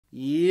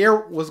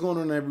Yeah, what's going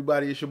on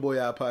everybody? It's your boy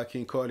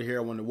iPodKingCarter here.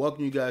 I want to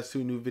welcome you guys to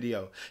a new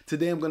video.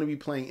 Today I'm going to be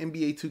playing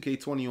NBA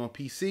 2K20 on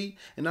PC,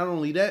 and not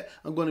only that,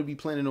 I'm going to be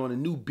playing on a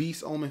new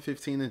beast OMEN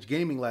 15-inch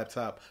gaming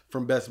laptop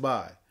from Best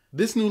Buy.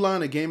 This new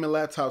line of gaming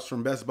laptops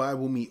from Best Buy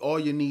will meet all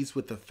your needs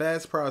with a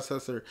fast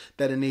processor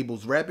that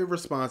enables rapid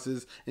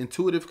responses,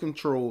 intuitive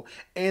control,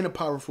 and a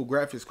powerful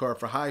graphics card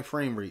for high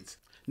frame rates.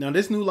 Now,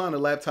 this new line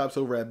of laptops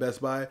over at Best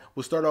Buy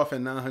will start off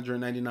at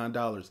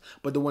 $999,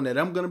 but the one that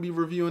I'm going to be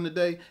reviewing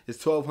today is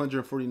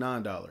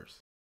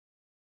 $1,249.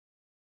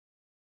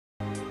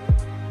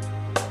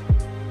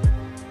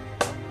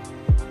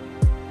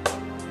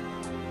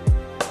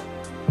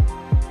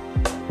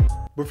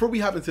 Before we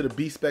hop into the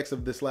B specs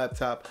of this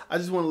laptop, I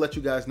just want to let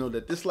you guys know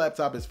that this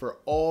laptop is for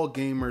all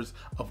gamers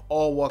of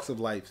all walks of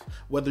life.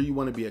 Whether you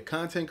want to be a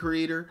content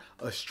creator,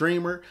 a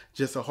streamer,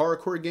 just a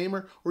hardcore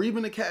gamer, or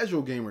even a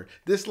casual gamer,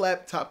 this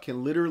laptop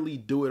can literally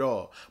do it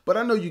all. But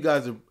I know you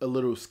guys are a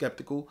little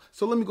skeptical,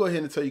 so let me go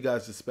ahead and tell you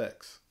guys the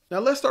specs. Now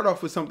let's start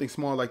off with something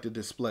small like the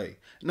display.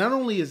 Not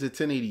only is it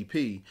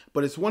 1080p,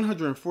 but it's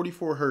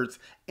 144Hz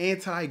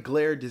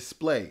anti-glare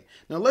display.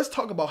 Now let's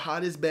talk about how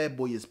this bad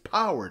boy is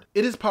powered.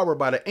 It is powered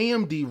by the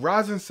AMD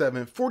Ryzen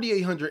 7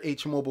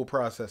 4800H mobile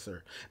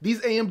processor.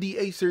 These AMD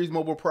 8 series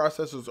mobile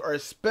processors are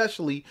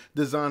especially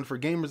designed for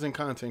gamers and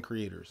content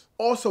creators.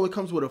 Also, it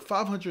comes with a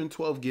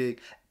 512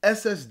 gig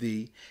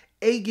SSD,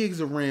 8 gigs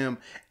of RAM,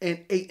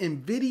 and a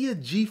NVIDIA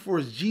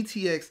GeForce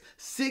GTX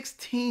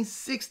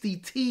 1660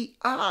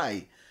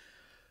 Ti.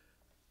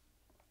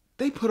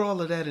 They put all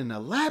of that in a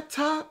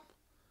laptop?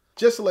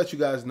 Just to let you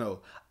guys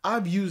know,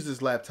 I've used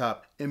this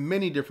laptop in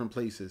many different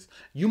places.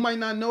 You might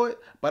not know it,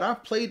 but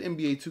I've played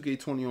NBA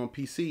 2K20 on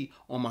PC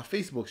on my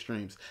Facebook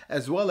streams,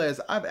 as well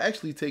as I've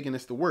actually taken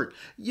this to work.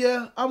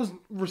 Yeah, I was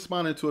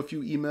responding to a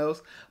few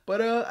emails, but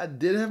I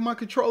did have my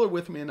controller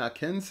with me, and I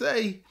can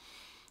say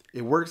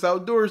it works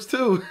outdoors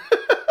too.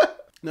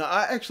 Now,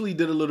 I actually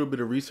did a little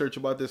bit of research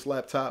about this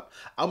laptop.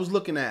 I was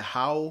looking at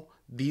how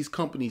these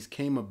companies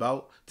came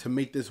about to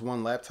make this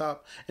one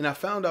laptop, and I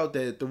found out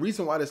that the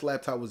reason why this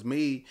laptop was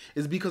made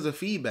is because of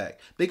feedback.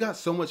 They got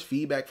so much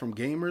feedback from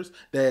gamers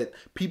that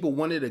people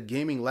wanted a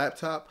gaming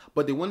laptop,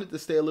 but they wanted to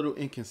stay a little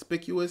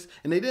inconspicuous,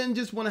 and they didn't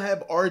just want to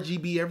have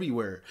RGB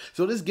everywhere.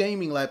 So this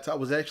gaming laptop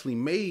was actually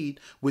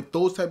made with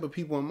those type of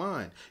people in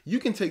mind. You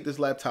can take this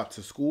laptop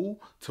to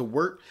school, to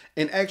work,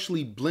 and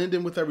actually blend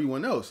in with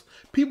everyone else.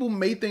 People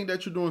may think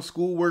that you're doing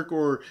schoolwork,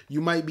 or you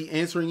might be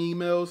answering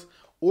emails,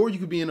 or you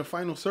could be in the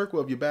final circle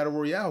of your Battle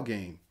Royale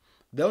game.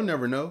 They'll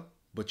never know,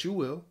 but you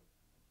will.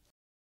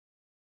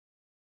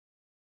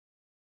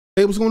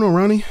 Hey, what's going on,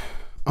 Ronnie?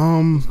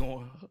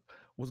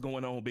 What's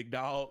going on, big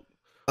dog?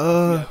 You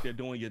out there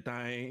doing your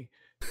thing,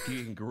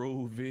 getting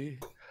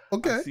groovy.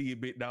 Okay. I see you,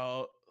 big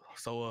dog.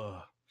 So,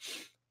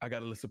 I got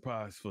a little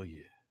surprise for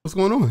you. What's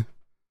going on?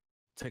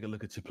 Take a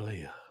look at your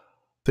player.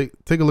 Take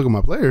a look at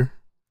my player.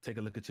 Take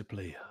a look at your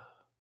player.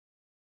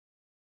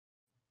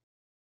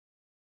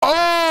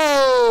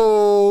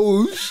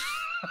 Oh,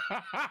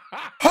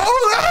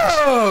 hold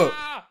up!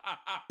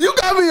 You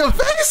got me a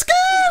face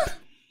scan?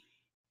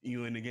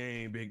 You in the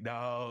game, big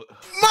dog.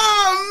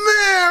 My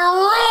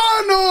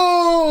man,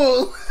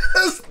 Ronald!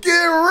 Let's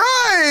get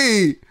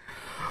right!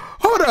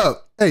 Hold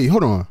up. Hey,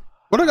 hold on.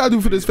 What I gotta do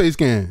for this face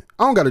scan?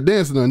 I don't gotta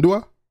dance or nothing, do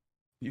I?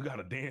 You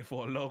gotta dance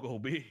for a logo,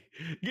 B.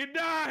 Get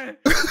down!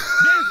 Dance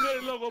for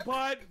the logo,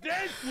 pod.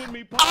 Dance with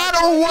me, pod. I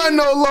don't want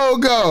no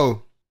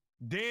logo.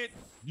 Dance.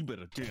 You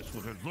better dance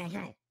for that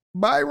logo.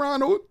 Bye,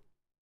 Ronald.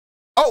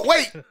 Oh,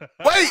 wait.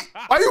 Why you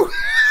why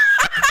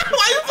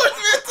you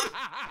pushing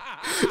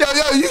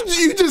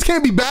me? You just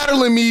can't be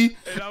battling me.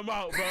 And I'm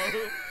out, bro.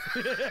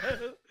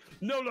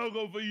 No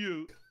logo for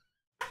you.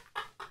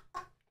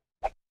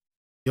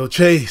 Yo,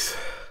 Chase.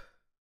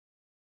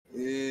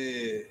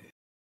 Yeah.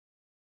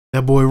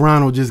 That boy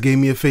Ronald just gave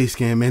me a face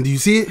scan, man. Do you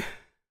see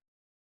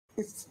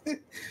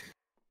it?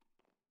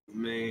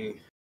 Man,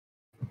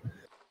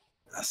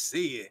 I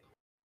see it.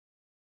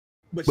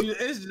 But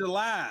it's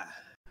July.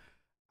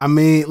 I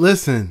mean,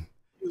 listen.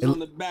 You was on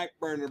the back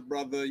burner,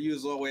 brother. You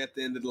was all the way at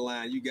the end of the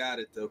line. You got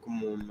it, though.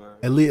 Come on, man.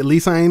 At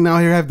least I ain't out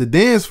here have to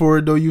dance for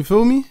it, though. You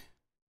feel me?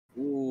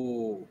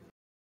 Ooh.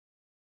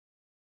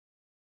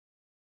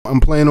 I'm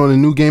playing on a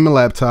new gaming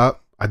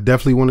laptop. I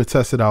definitely want to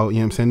test it out. You know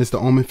what I'm saying? It's the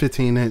OMEN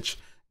 15-inch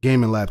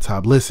gaming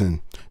laptop.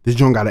 Listen, this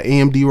joint got an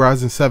AMD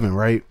Ryzen 7,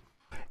 right?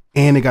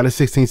 And it got a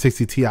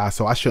 1660 Ti,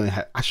 so I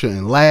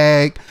shouldn't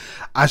lag.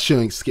 I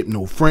shouldn't skip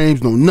no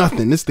frames, no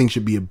nothing. This thing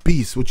should be a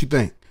beast. What you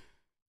think?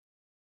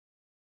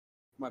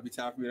 Might be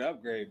time for me to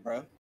upgrade,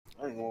 bro.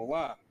 I ain't gonna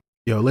lie.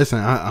 Yo, listen,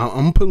 I'm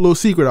gonna put a little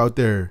secret out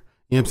there.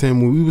 You know what I'm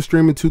saying? When we were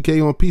streaming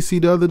 2K on PC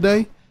the other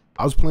day,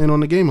 I was playing on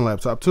the gaming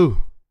laptop too.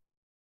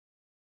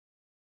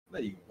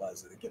 Let you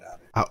buzz it. Get out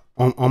of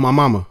here. On my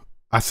mama.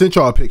 I sent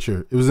y'all a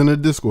picture. It was in the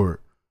Discord.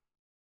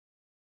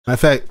 In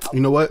fact, you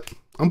know what?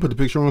 I'm gonna put the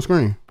picture on the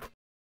screen.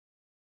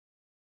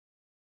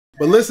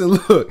 But listen,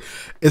 look,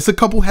 it's a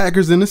couple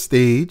hackers in the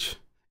stage.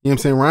 You know what I'm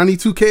saying? Ronnie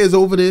 2K is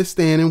over there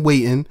standing,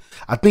 waiting.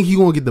 I think he's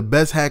going to get the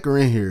best hacker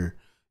in here.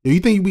 Yo, you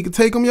think we could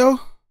take him, yo?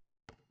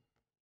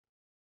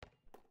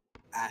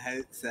 I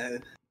had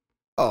said.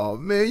 Oh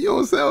man, you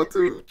don't sound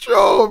too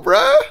troll,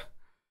 bruh.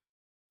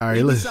 All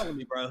right, listen. Selling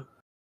me, bro.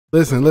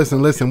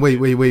 Listen.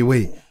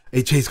 Wait.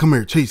 Hey, Chase, come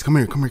here. Chase, come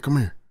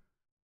here.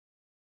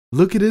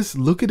 Look at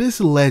this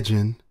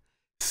legend.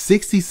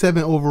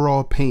 67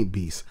 overall paint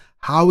beast.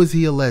 How is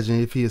he a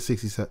legend if he is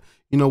 67?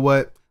 You know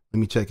what? Let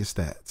me check his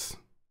stats.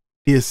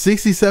 He is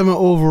 67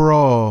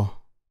 overall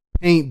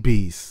paint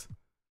beast.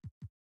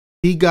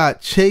 He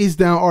got chased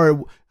down.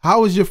 Or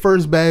how was your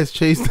first badge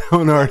chased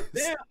down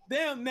artist?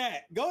 Damn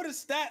that. Go to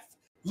stats.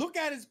 Look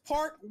at his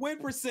park win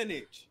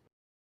percentage.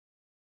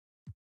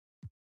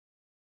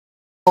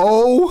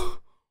 Oh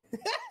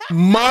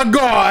my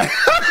God.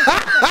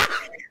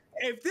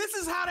 If this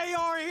is how they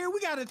are here, we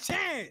got a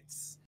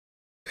chance.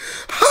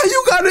 How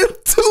you got a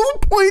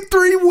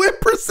 2.3 win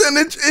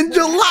percentage in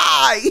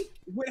July?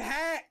 With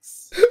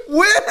hacks.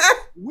 What?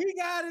 We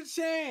got a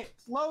chance.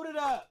 Load it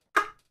up.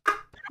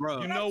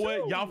 Bro, you know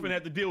what? Y'all finna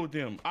have to deal with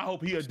him. I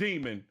hope he a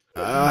demon.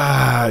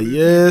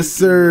 Yes,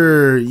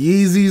 sir.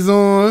 Yeezy's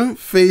on.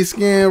 Face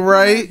scan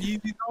right.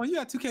 Yeezy's on. You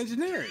got 2K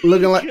generic.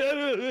 Looking like.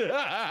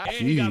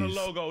 And he got a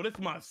logo. That's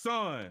my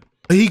son.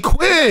 He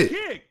quit.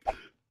 Kick.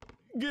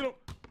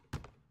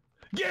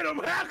 Get him,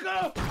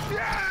 hacker.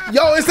 Yeah.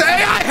 Yo, it's an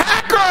AI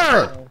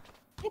hacker.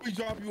 Let me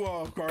drop you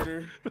off,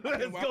 Carter.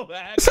 Let's go,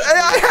 hacker. It's an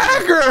AI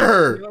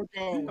hacker. Let's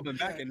go. Coming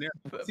back in there.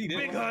 See this.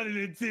 Big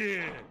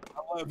 110.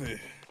 I love it.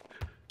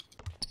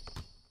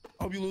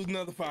 Hope you lose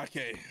another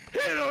 5K.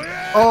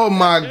 Oh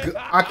my God.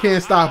 I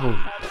can't stop him.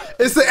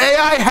 It's an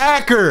AI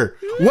hacker.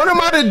 What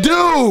am I to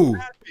do?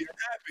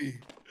 Happy.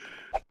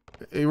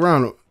 Hey,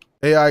 Ronald.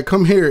 AI,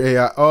 come here,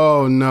 AI.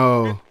 Oh,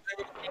 no.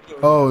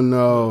 Oh,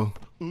 no.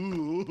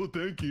 Ooh,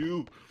 thank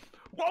you.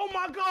 Oh,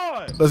 my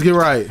God. Let's get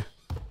right.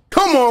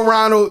 Come on,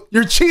 Ronald.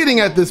 You're cheating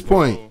at this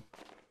point.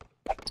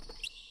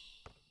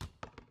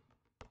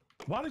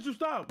 Why did you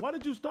stop? Why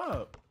did you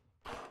stop?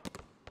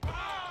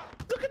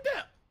 Look at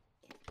that.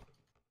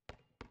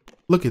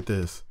 Look at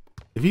this.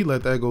 If he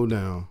let that go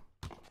down.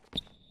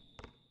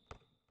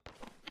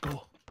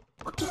 Bro,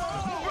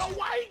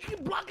 why you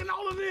keep blocking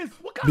all of this?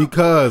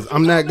 Because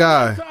I'm that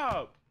guy.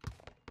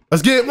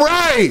 Let's get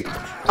right.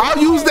 I'll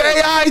use the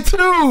AI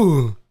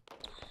too.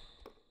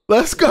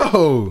 Let's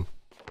go.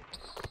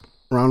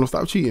 Ronald,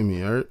 stop cheating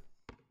me, all right?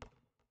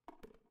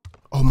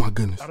 Oh my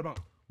goodness.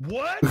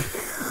 What?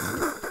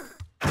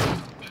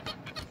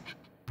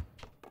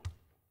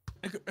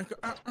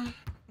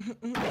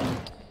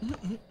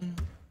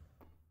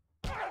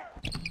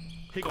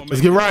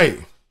 Let's get right.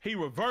 He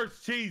reverse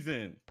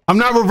cheesing. I'm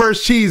not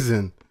reverse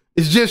cheesing.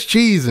 It's just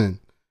cheesing.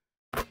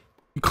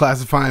 You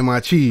classifying my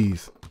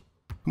cheese.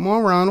 Come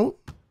on, Ronald.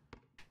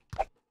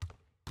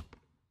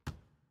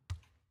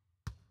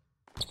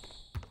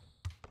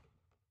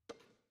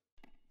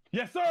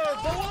 Yes, sir.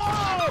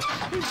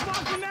 Whoa! He's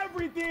blocking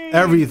everything.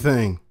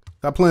 Everything.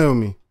 Stop playing with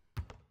me.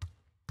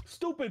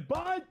 Stupid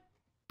bud.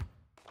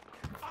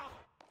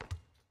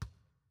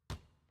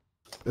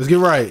 Let's get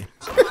right.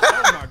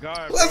 Oh my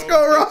God, bro. Let's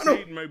go, Ronald.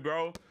 Cheating me,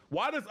 bro.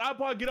 Why does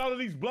iPod get all of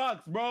these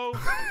blocks, bro?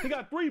 He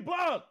got 3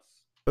 blocks.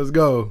 Let's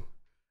go.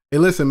 Hey,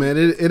 listen, man.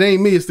 It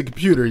ain't me. It's the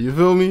computer. You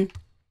feel me?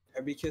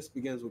 Every kiss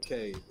begins with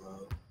K,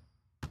 bro.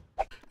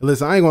 Hey,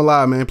 listen, I ain't gonna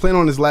lie, man. Playing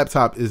on this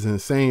laptop is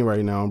insane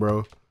right now,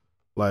 bro.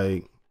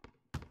 Like,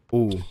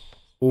 ooh.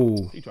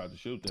 He tried to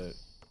shoot that.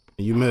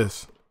 And you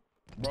miss.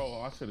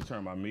 Bro, I should have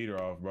turned my meter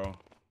off, bro.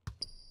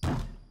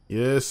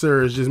 Yes,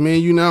 sir. It's just me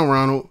and you now,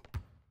 Ronald.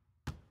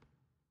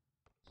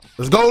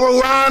 Let's go,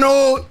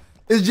 Ronald.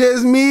 It's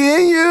just me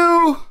and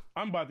you.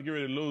 I'm about to get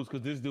ready to lose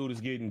because this dude is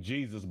getting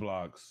Jesus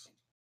blocks.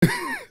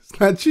 It's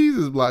not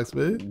Jesus blocks,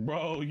 man.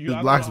 Bro, I It's don't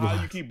know blocks.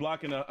 how you keep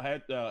blocking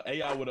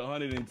AI with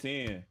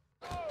 110.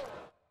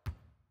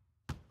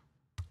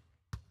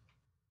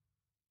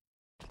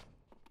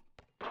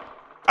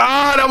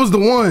 Ah, that was the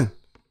one.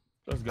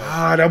 Let's go.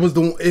 Ah, that was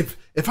the one. If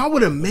I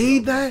would have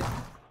made that,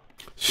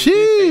 This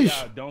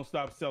sheesh. AI, don't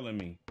stop selling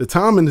me. The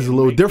timing is a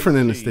little different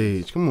in the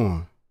stage. Come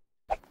on.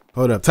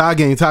 Hold up. Tie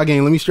game.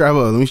 Let me strap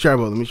up.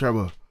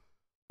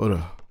 Hold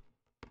up.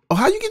 Oh,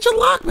 how you get your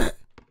lock back?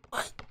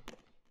 What?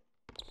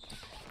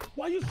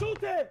 Why you shoot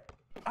that?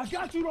 I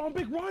got you on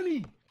Big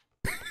Ronnie.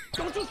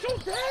 Don't you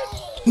shoot that?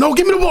 No,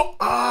 give me the ball.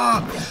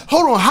 Ah,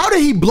 hold on. How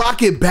did he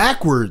block it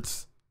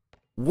backwards?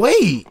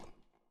 Wait.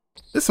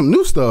 There's some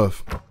new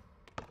stuff.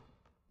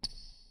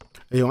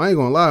 Hey, yo, I ain't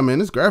gonna lie, man.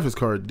 This graphics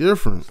card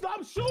different.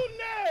 Stop shooting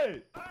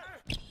that.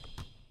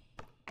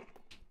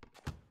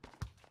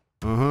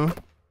 Uh-huh.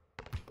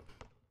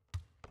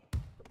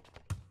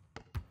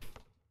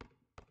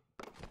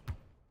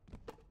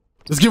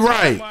 Let's get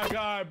right. Oh my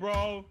God,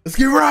 bro. Let's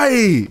get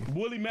right.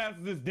 Willie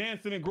Masters is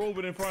dancing and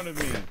grooving in front of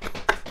me.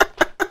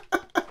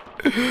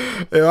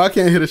 Yo, I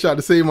can't hit a shot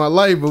to save my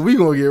life, but we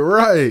gonna get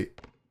right.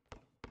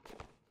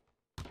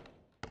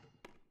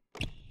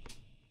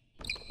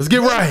 Let's get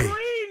right.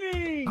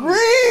 Green.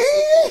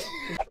 Green.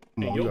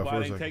 Come Hey, on, your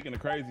body ain't taking the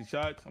crazy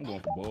shots. I'm going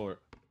for board.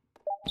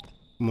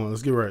 Come on,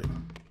 let's get right.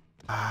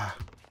 Ah.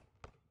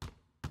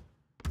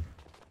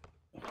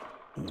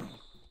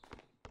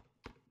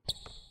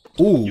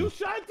 Ooh. You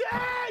shot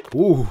that!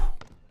 Ooh.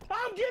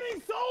 I'm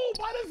getting sold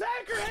by this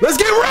hacker. Let's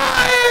get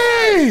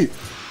right!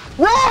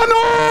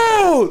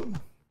 Ronald!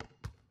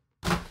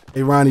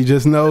 Hey, Ronnie,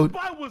 just know This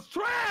bot was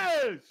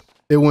trash.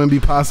 it wouldn't be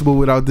possible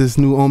without this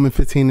new OMEN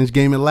 15-inch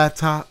gaming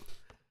laptop.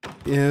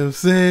 You know what I'm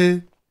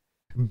saying?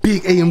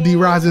 Big AMD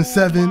Ryzen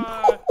 7.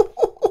 my.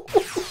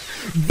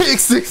 Big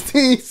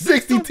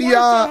 1660 The Ti.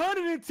 worst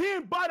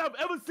 110 bot I've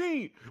ever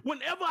seen.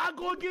 Whenever I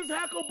go against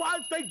hacker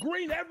bots, they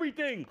green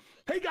everything.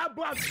 He got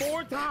blocked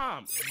 4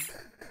 times.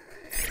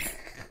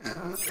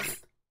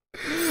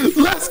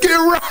 Let's get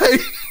right.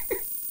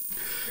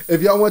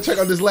 If y'all want to check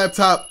out this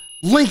laptop,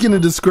 link in the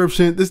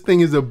description. This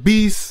thing is a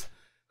beast.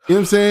 You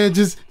know what I'm saying?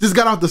 Just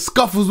got out the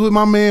scuffles with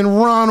my man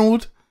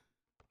Ronald.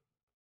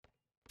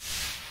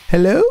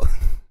 Hello?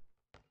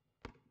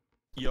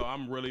 Yo,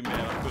 I'm really mad.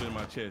 I put it in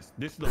my chest.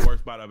 This is the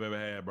worst bot I've ever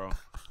had, bro.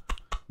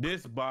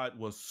 This bot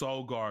was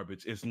so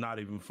garbage. It's not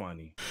even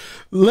funny.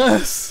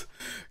 Let's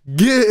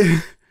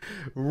get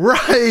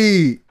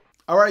right.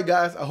 All right,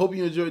 guys, I hope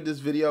you enjoyed this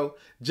video.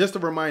 Just a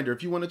reminder,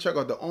 if you want to check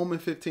out the OMEN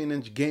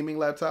 15-inch gaming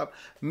laptop,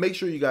 make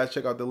sure you guys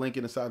check out the link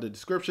inside the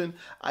description.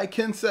 I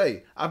can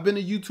say I've been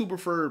a YouTuber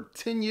for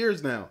 10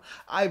 years now.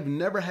 I've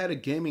never had a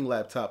gaming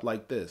laptop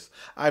like this.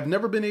 I've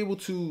never been able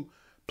to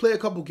play a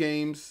couple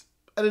games,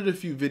 edit a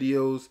few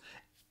videos,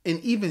 and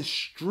even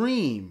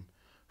stream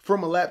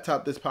from a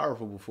laptop this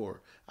powerful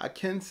before. I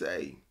can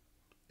say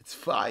it's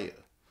fire.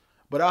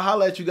 But I'll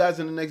holler at you guys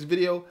in the next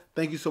video.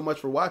 Thank you so much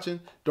for watching.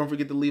 Don't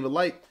forget to leave a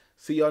like.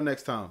 See y'all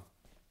next time.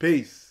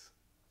 Peace.